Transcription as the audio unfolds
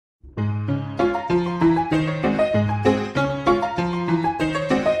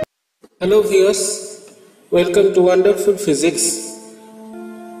Hello viewers, welcome to Wonderful Physics.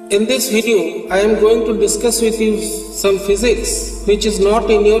 In this video, I am going to discuss with you some physics which is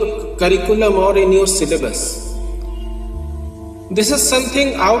not in your curriculum or in your syllabus. This is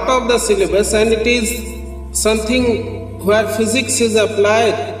something out of the syllabus and it is something where physics is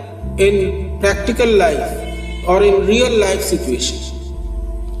applied in practical life or in real life situations.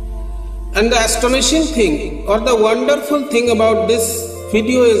 And the astonishing thing or the wonderful thing about this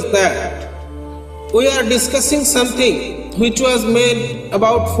video is that we are discussing something which was made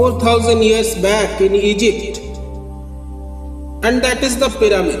about 4,000 years back in Egypt, and that is the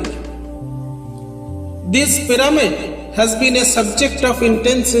pyramid. This pyramid has been a subject of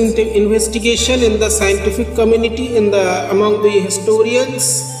intense investigation in the scientific community, among the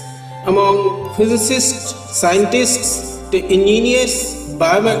historians, among physicists, scientists, engineers,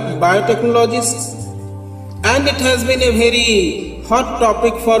 biotechnologists, and it has been a very hot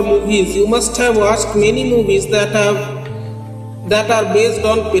topic for movies. You must have watched many movies that are based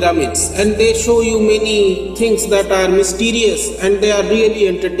on pyramids, and they show you many things that are mysterious and they are really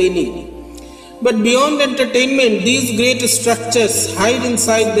entertaining. But beyond entertainment, these great structures hide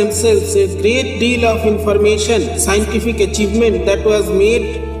inside themselves a great deal of information, scientific achievement that was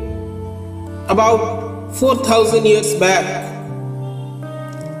made about 4,000 years back.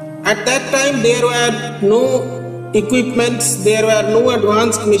 At that time there were no equipments, there were no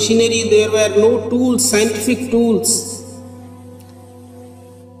advanced machinery, there were no tools, scientific tools.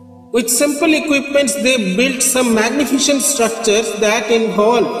 With simple equipments they built some magnificent structures that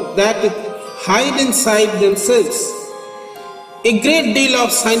hide inside themselves a great deal of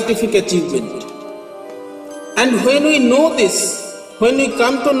scientific achievement. And when we know this, when we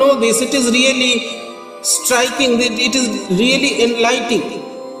come to know this, it is really striking, it is really enlightening.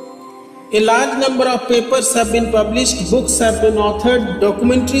 A large number of papers have been published, books have been authored,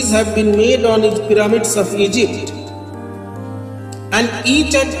 documentaries have been made on the pyramids of Egypt. And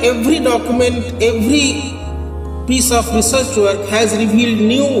each and every document, every piece of research work has revealed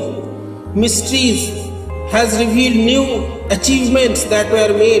new mysteries, has revealed new achievements that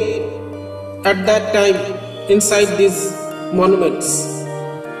were made at that time inside these monuments.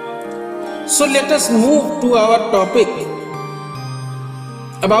 So let us move to our topic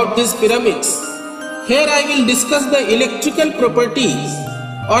about these pyramids. Here I will discuss the electrical properties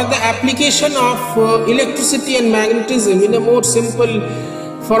or the application of electricity and magnetism in a more simple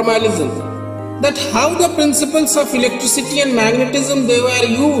formalism. That how the principles of electricity and magnetism they were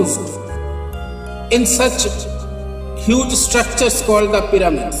used in such huge structures called the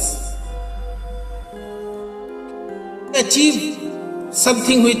pyramids. Achieve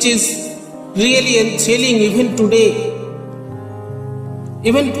something which is really enthralling even today.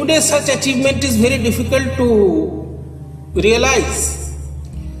 Even today such achievement is very difficult to realize.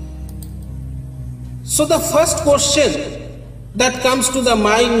 So the first question that comes to the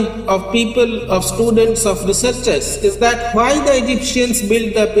mind of people, of students, of researchers is that why the Egyptians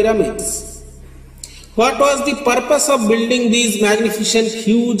built the pyramids? What was the purpose of building these magnificent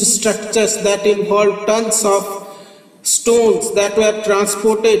huge structures that involved tons of stones that were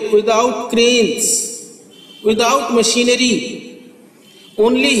transported without cranes, without machinery?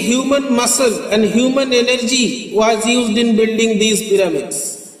 Only human muscle and human energy was used in building these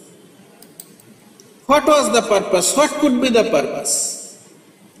pyramids. What was the purpose? What could be the purpose?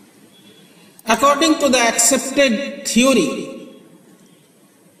 According to the accepted theory,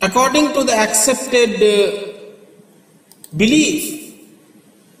 according to the accepted belief,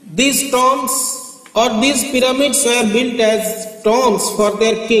 these tombs or these pyramids were built as tombs for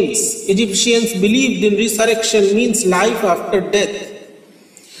their kings. Egyptians believed in resurrection, means life after death.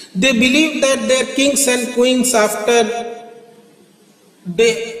 They believed that their kings and queens, after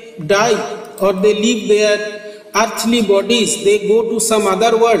they die or they leave their earthly bodies, they go to some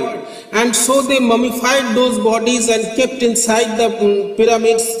other world, and so they mummified those bodies and kept inside the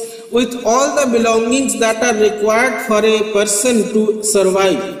pyramids with all the belongings that are required for a person to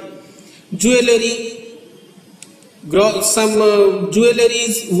survive. Jewelry, some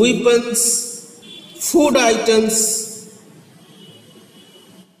jewelries, weapons, food items,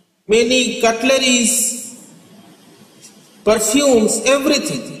 many cutleries, perfumes,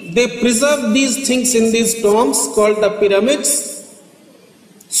 everything. They preserved these things in these tombs called the pyramids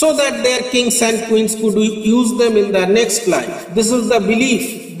so that their kings and queens could use them in their next life. This is the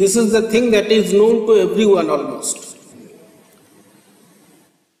belief. This is the thing that is known to everyone almost.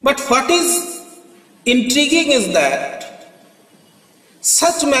 But what is intriguing is that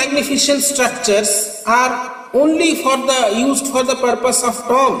such magnificent structures are only used for the purpose of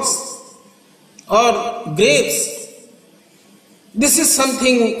tombs or graves. This is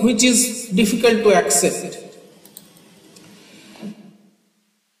something which is difficult to accept.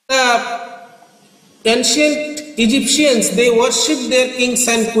 The ancient Egyptians, they worshipped their kings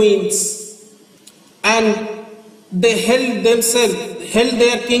and queens, and they held their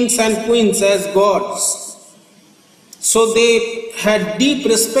kings and queens as gods. So they had deep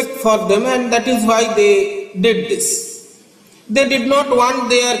respect for them, and that is why they did this. They did not want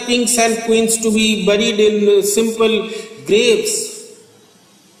their kings and queens to be buried in simple graves,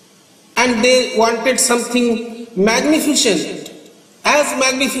 and they wanted something magnificent as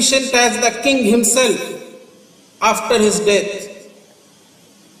the king himself after his death.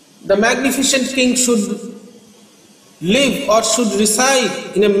 The magnificent king should live or should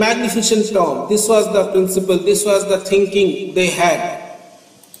reside in a magnificent tomb. This was the principle, this was the thinking they had.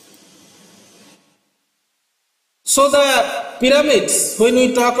 So the pyramids, when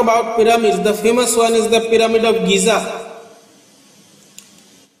we talk about pyramids, the famous one is the Pyramid of Giza.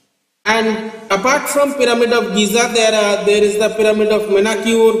 And apart from Pyramid of Giza, there is the Pyramid of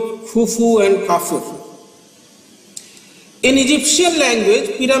Menkaure, Khufu and Khafre. In Egyptian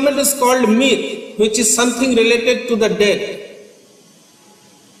language, pyramid is called Mir, which is something related to the dead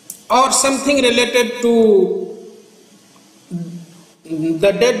or something related to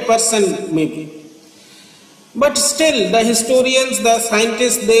the dead person maybe. But still, the historians, the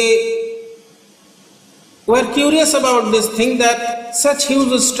scientists, they were curious about this thing that such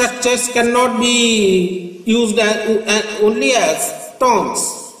huge structures cannot be used only as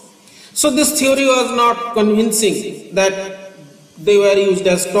tombs. So this theory was not convincing that they were used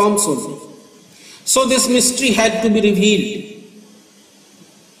as tombs only. So this mystery had to be revealed.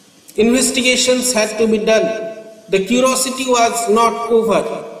 Investigations had to be done. The curiosity was not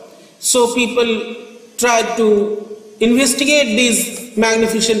over. So people tried to investigate these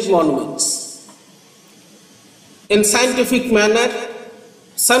magnificent monuments in scientific manner,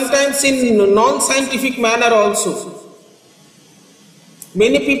 sometimes in non-scientific manner also.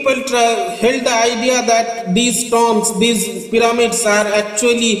 Many people held the idea that these tombs, these pyramids are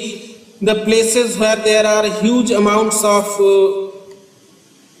actually the places where there are huge amounts of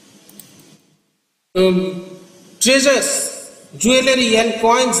treasures, jewelry and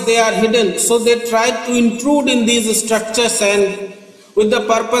coins, they are hidden. So they tried to intrude in these structures and with the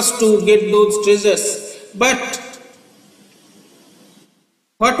purpose to get those treasures. But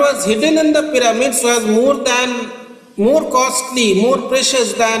what was hidden in the pyramids was more costly, more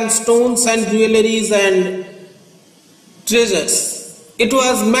precious than stones and jewelries and treasures. It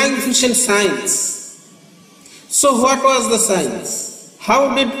was magnificent science. So what was the science?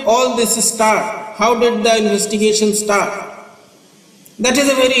 How did all this start? How did the investigation start? That is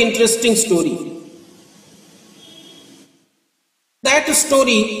a very interesting story. That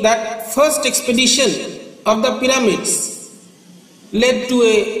story, that first expedition of the pyramids led to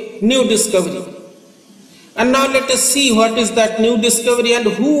a new discovery. And now let us see what is that new discovery and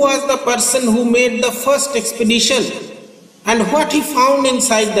who was the person who made the first expedition and what he found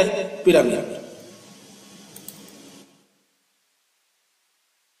inside that pyramid.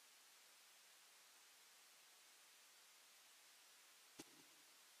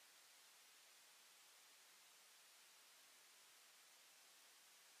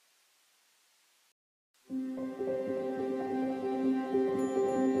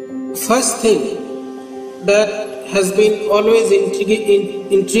 First thing that has been always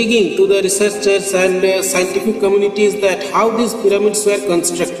intriguing to the researchers and scientific community is that how these pyramids were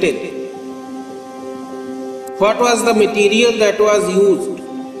constructed. What was the material that was used?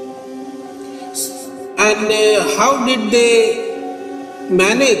 And how did they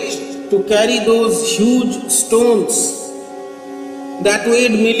manage to carry those huge stones that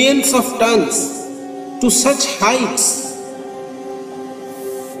weighed millions of tons to such heights?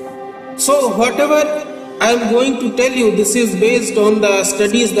 So whatever I am going to tell you, this is based on the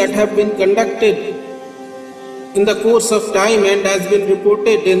studies that have been conducted in the course of time and has been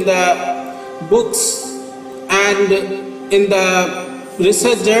reported in the books and in the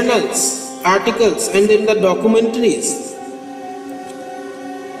research journals, articles and in the documentaries.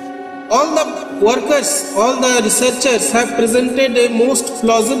 All the workers, all the researchers have presented a most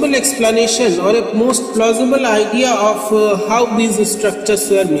plausible explanation or a most plausible idea of how these structures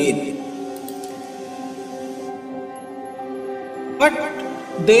were made. What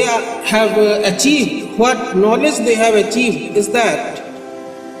they have achieved, what knowledge they have achieved is that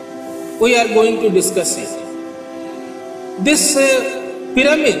we are going to discuss it. This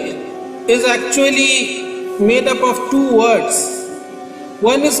pyramid is actually made up of two words.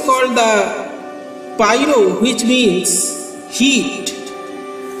 One is called the pyro, which means heat,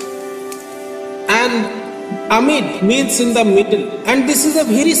 and Amid means in the middle, and this is a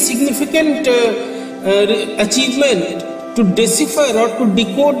very significant achievement to decipher or to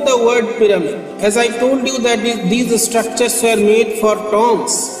decode the word pyramid. As I told you that these structures were made for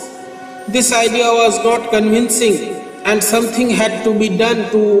tombs, this idea was not convincing and something had to be done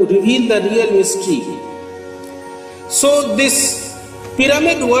to reveal the real mystery. So this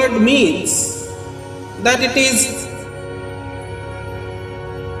pyramid word means that it is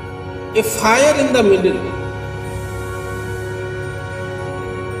a fire in the middle.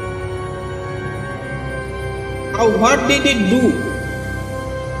 Now what did it do?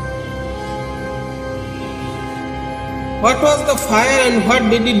 What was the fire and what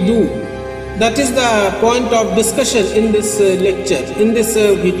did it do? That is the point of discussion in this lecture, in this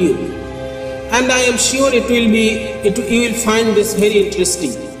video. And I am sure you will find this very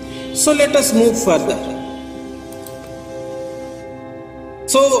interesting. So let us move further.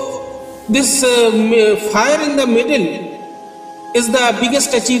 So this fire in the middle is the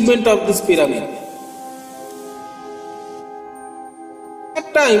biggest achievement of this pyramid.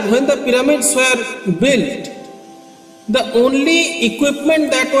 At that time when the pyramids were built, the only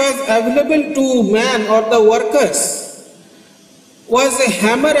equipment that was available to man or the workers was a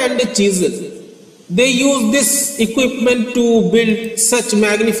hammer and a chisel. They used this equipment to build such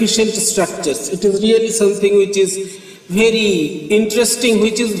magnificent structures. It is really something which is very interesting,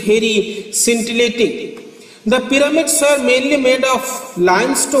 which is very scintillating. The pyramids were mainly made of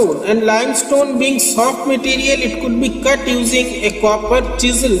limestone, and limestone being soft material, it could be cut using a copper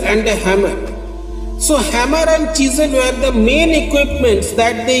chisel and a hammer. So hammer and chisel were the main equipments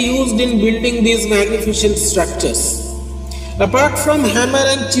that they used in building these magnificent structures. Apart from hammer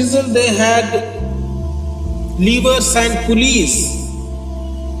and chisel, they had levers and pulleys,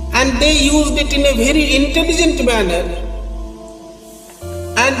 and they used it in a very intelligent manner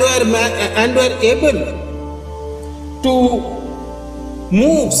and were able to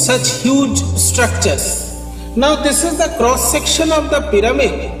move such huge structures. Now this is the cross section of the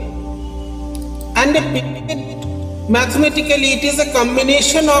pyramid. And a pyramid, mathematically, it is a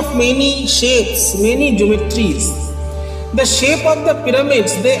combination of many shapes, many geometries. The shape of the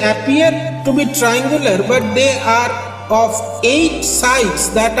pyramids, they appear to be triangular, but they are of 8 sides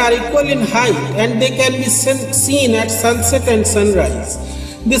that are equal in height, and they can be seen at sunset and sunrise.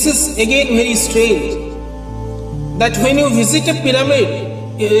 This is again very strange, that when you visit a pyramid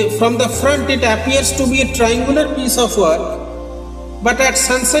from the front, it appears to be a triangular piece of work, but at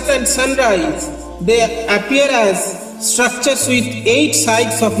sunset and sunrise, they appear as structures with 8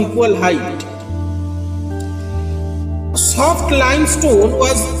 sides of equal height. Soft limestone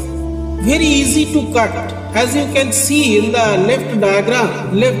was very easy to cut, as you can see in the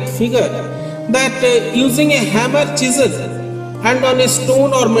left figure, that using a hammer, chisel and on a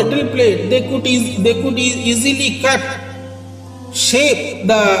stone or metal plate, they could easily shape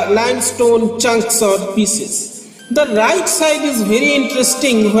the limestone chunks or pieces. The right side is very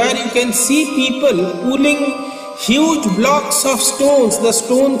interesting, where you can see people pulling huge blocks of stones. The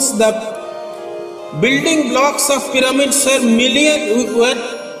building blocks of pyramids weighed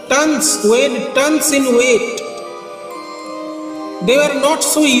tons in weight. They were not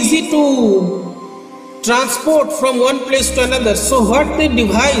so easy to transport from one place to another. So what they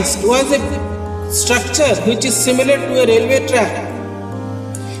devised was a structure which is similar to a railway track.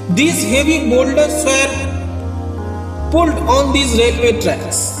 These heavy boulders were pulled on these railway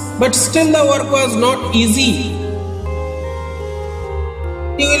tracks, but still the work was not easy.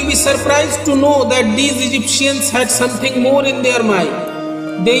 You will be surprised to know that these Egyptians had something more in their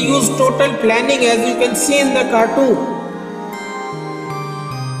mind. They used total planning, as you can see in the cartoon,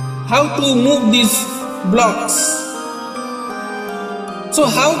 how to move these blocks. So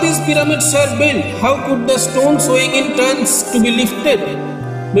how these pyramids were built? How could the stones weighing in tons to be lifted?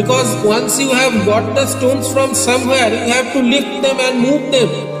 Because once you have got the stones from somewhere, you have to lift them and move them.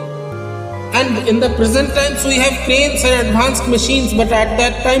 And in the present times we have cranes and advanced machines, but at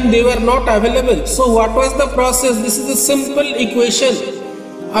that time they were not available. So what was the process? This is a simple equation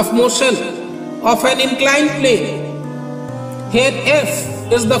of motion of an inclined plane. Here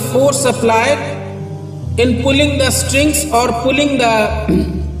F is the force applied in pulling the strings or pulling the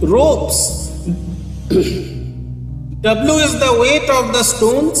ropes. W is the weight of the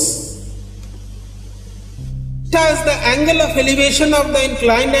stones. Theta is the angle of elevation of the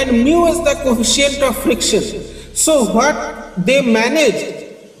incline, and mu is the coefficient of friction. So what they managed,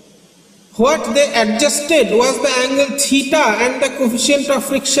 what they adjusted was the angle theta and the coefficient of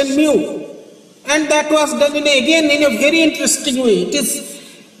friction mu. And that was done again in a very interesting way. It is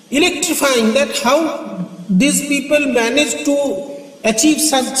electrifying that how these people managed to achieve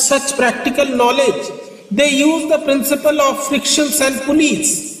such practical knowledge, they used the principle of frictions and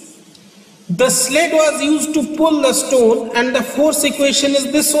pulleys. The sled was used to pull the stone, and the force equation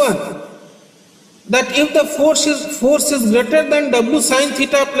is this one. That if the force is greater than W sin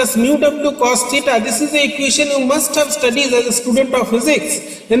theta plus mu W cos theta, this is the equation you must have studied as a student of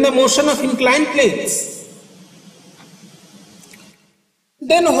physics in the motion of inclined planes.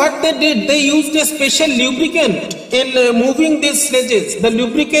 Then what they did, they used a special lubricant in moving these sledges. The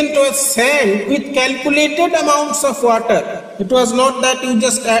lubricant was sand with calculated amounts of water. It was not that you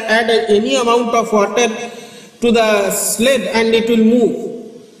just add any amount of water to the sled and it will move.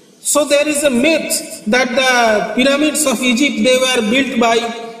 So there is a myth that the pyramids of Egypt, they were built by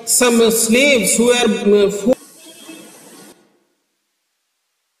some slaves who were...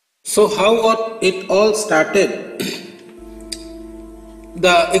 So how it all started?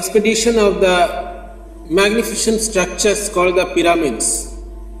 The expedition of the magnificent structures called the pyramids.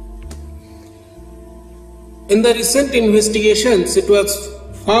 In the recent investigations, it was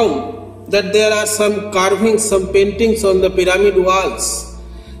found that there are some carvings, some paintings on the pyramid walls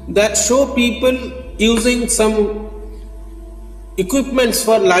that show people using some equipments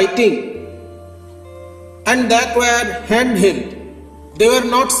for lighting, and that were handheld. They were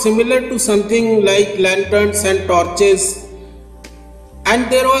not similar to something like lanterns and torches, and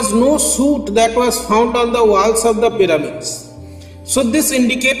there was no soot that was found on the walls of the pyramids. So this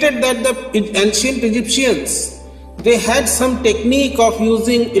indicated that the ancient Egyptians, they had some technique of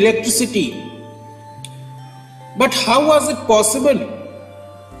using electricity. But how was it possible?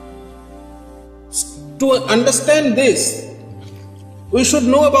 To understand this, we should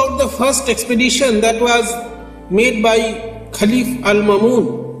know about the first expedition that was made by Khalif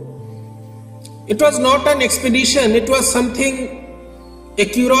al-Mamun. It was not an expedition, it was something, a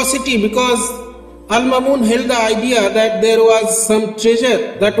curiosity, because Al-Mamun held the idea that there was some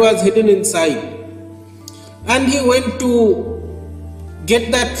treasure that was hidden inside. And he went to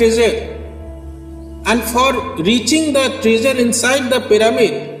get that treasure. And for reaching the treasure inside the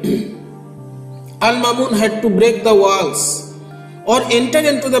pyramid, Al-Mamun had to break the walls or enter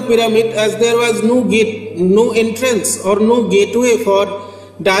into the pyramid, as there was no gate, no entrance or no gateway for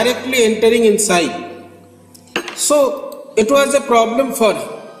directly entering inside. So it was a problem for him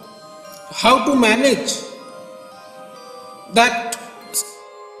how to manage that.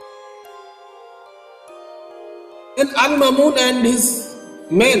 Then Al-Mamun and his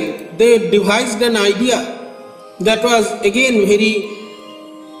men, they devised an idea that was again very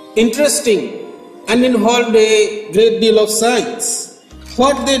interesting and involved a great deal of science.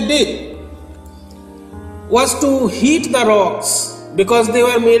 What they did was to heat the rocks, because they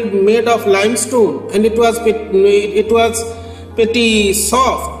were made of limestone and it was pretty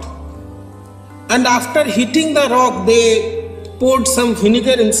soft. And after heating the rock, they poured some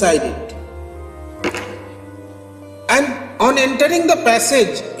vinegar inside it. And on entering the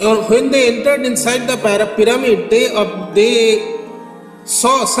passage, or when they entered inside the pyramid, they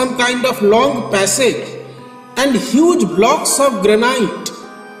saw some kind of long passage and huge blocks of granite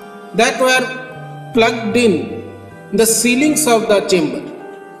that were plugged in the ceilings of the chamber.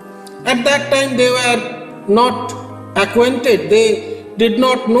 At that time they were not acquainted, they did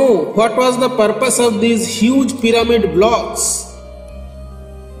not know what was the purpose of these huge pyramid blocks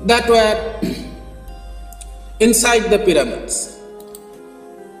that were inside the pyramids.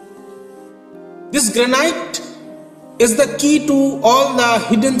 This granite is the key to all the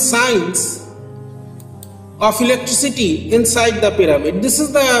hidden signs of electricity inside the pyramid. This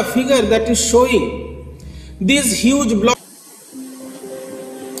is the figure that is showing these huge blocks.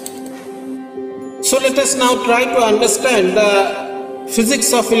 So let us now try to understand the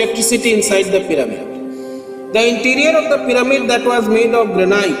physics of electricity inside the pyramid. The interior of the pyramid that was made of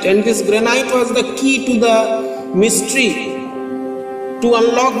granite, and this granite was the key to the mystery, to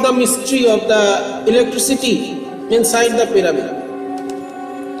unlock the mystery of the electricity inside the pyramid.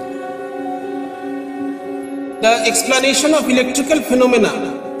 The explanation of electrical phenomena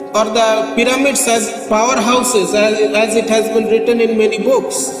or the pyramids as powerhouses, as it has been written in many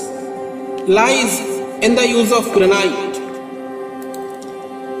books, lies in the use of granite.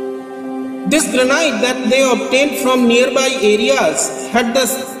 This granite that they obtained from nearby areas had the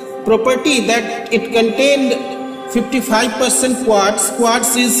property that it contained 55% quartz.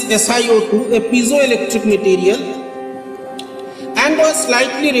 Quartz is SiO2, a piezoelectric material, and was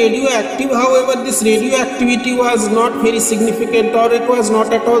slightly radioactive. However, this radioactivity was not very significant, or it was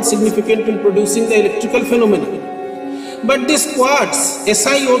not at all significant in producing the electrical phenomena. But this quartz,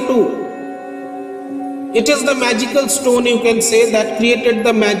 SiO2, it is the magical stone, you can say, that created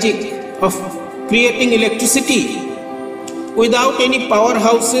the magic of creating electricity. without any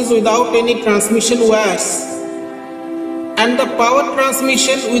powerhouses, without any transmission wires. And the power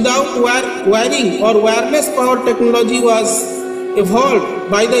transmission without wiring or wireless power technology was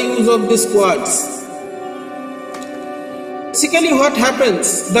evolved by the use of these quartz. Basically what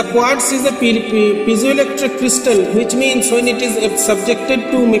happens, the quartz is a piezoelectric crystal, which means when it is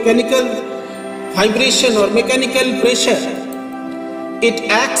subjected to mechanical vibration or mechanical pressure, it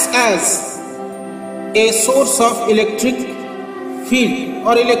acts as a source of electric field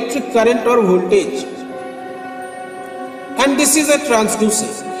or electric current or voltage. And this is a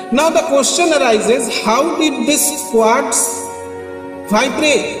transducer. Now the question arises, how did this quartz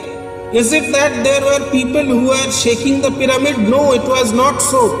vibrate? Is it that there were people who were shaking the pyramid? No, it was not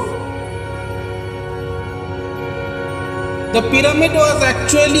so. The pyramid was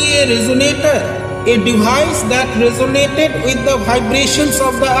actually a resonator, a device that resonated with the vibrations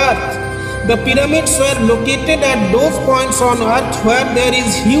of the earth. The pyramids were located at those points on earth where there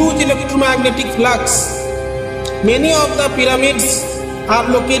is huge electromagnetic flux. Many of the pyramids are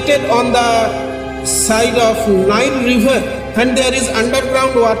located on the side of Nile River, and there is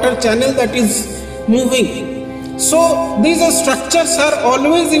underground water channel that is moving. So these structures are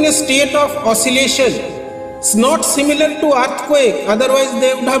always in a state of oscillation. It's not similar to earthquake, otherwise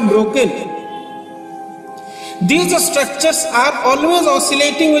they would have broken. These structures are always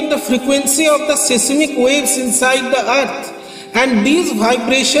oscillating with the frequency of the seismic waves inside the earth, and these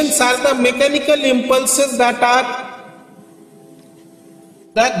vibrations are the mechanical impulses that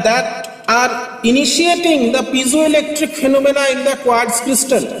are initiating the piezoelectric phenomena in the quartz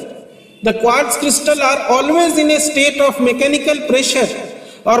crystal. The quartz crystal are always in a state of mechanical pressure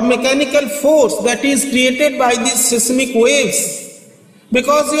or mechanical force that is created by these seismic waves.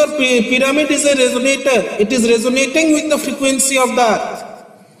 Because your pyramid is a resonator, it is resonating with the frequency of the earth.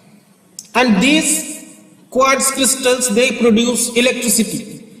 And these quartz crystals, they produce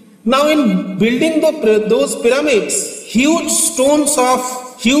electricity. Now in building those pyramids, huge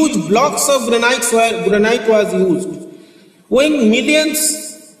blocks of granite was used, weighing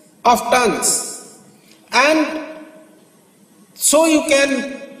millions of tons. And so you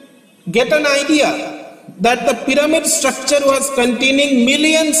can get an idea that the pyramid structure was containing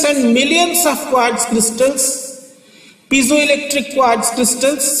millions and millions of quartz crystals, piezoelectric quartz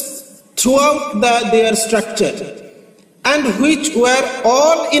crystals throughout their structure, and which were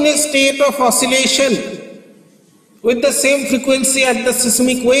all in a state of oscillation with the same frequency at the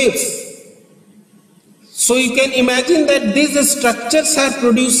seismic waves. So you can imagine that these structures are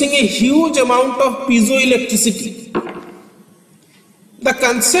producing a huge amount of piezoelectricity. The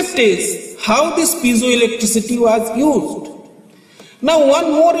concept is how this piezoelectricity was used. Now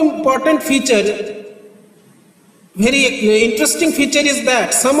one more important feature, very interesting feature, is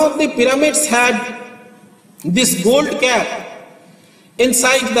that some of the pyramids had this gold cap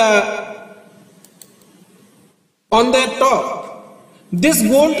inside on their top. This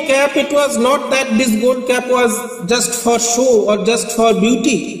gold cap, it was not that this gold cap was just for show or just for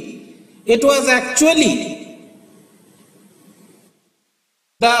beauty. It was actually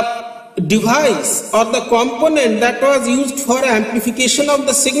the device or the component that was used for amplification of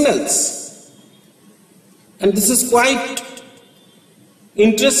the signals. And this is quite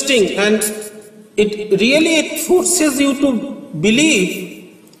interesting, and it forces you to believe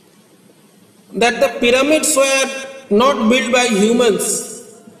that the pyramids were not built by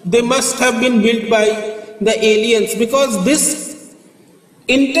humans. They must have been built by the aliens, because this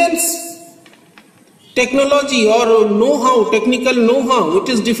intense technology or technical know-how, it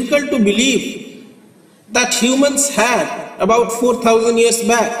is difficult to believe that humans had about 4,000 years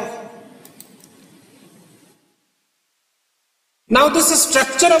back. Now this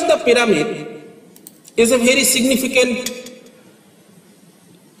structure of the pyramid is a very significant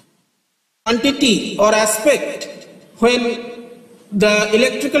quantity or aspect when the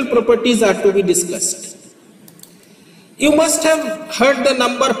electrical properties are to be discussed. You must have heard the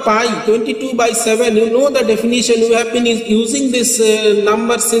number pi, 22 by 7. You know the definition. You have been using this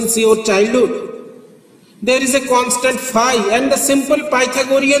number since your childhood. There is a constant phi and the simple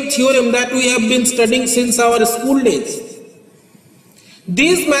Pythagorean theorem that we have been studying since our school days.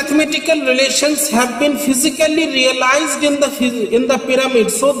 These mathematical relations have been physically realized in the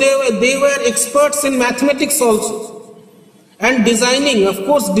pyramid. So they were experts in mathematics also, and designing, of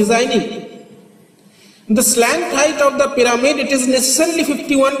course, designing. The slant height of the pyramid, it is necessarily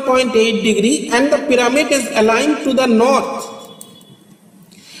 51.8 degree, and the pyramid is aligned to the north.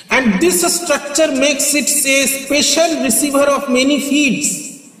 And this structure makes it a special receiver of many feeds.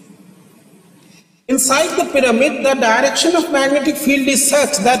 Inside the pyramid, the direction of magnetic field is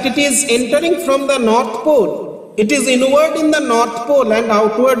such that it is entering from the north pole It is inward in the north pole and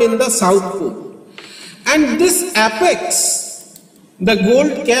outward in the south pole. And this apex, the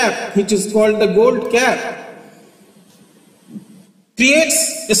gold cap, which is called the gold cap,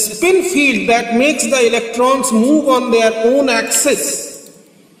 creates a spin field that makes the electrons move on their own axis.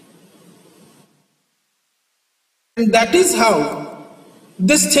 And that is how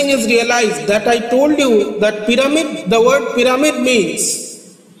this thing is realized, that I told you that pyramid, the word pyramid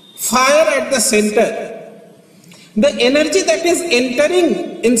means fire at the center. The energy that is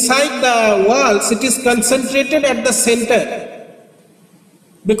entering inside the walls, it is concentrated at the center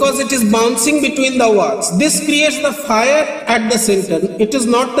because it is bouncing between the walls. This creates the fire at the center. It is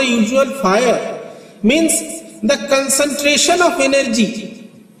not the usual fire. Means the concentration of energy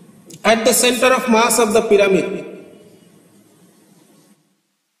at the center of mass of the pyramid.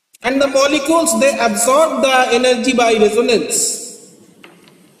 And the molecules, they absorb the energy by resonance.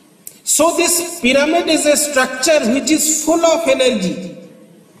 So this pyramid is a structure which is full of energy.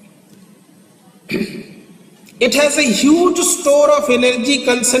 It has a huge store of energy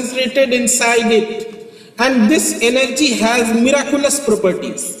concentrated inside it, and this energy has miraculous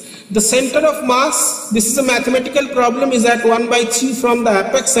properties. The center of mass, this is a mathematical problem, is at 1/3 from the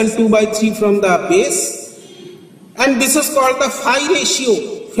apex and 2/3 from the base, and this is called the phi ratio,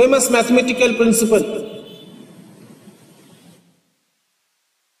 famous mathematical principle.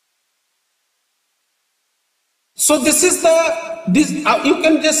 So this is you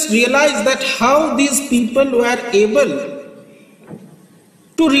can just realize that how these people were able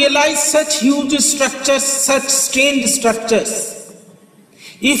to realize such huge structures, such strange structures.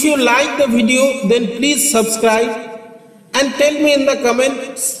 If you like the video, then please subscribe and tell me in the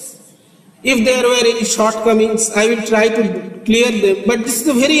comments if there were any shortcomings. I will try to clear them. But this is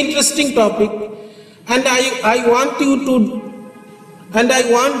a very interesting topic, and I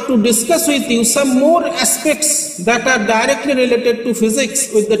want to discuss with you some more aspects that are directly related to physics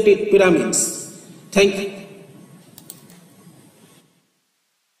with the pyramids. Thank you.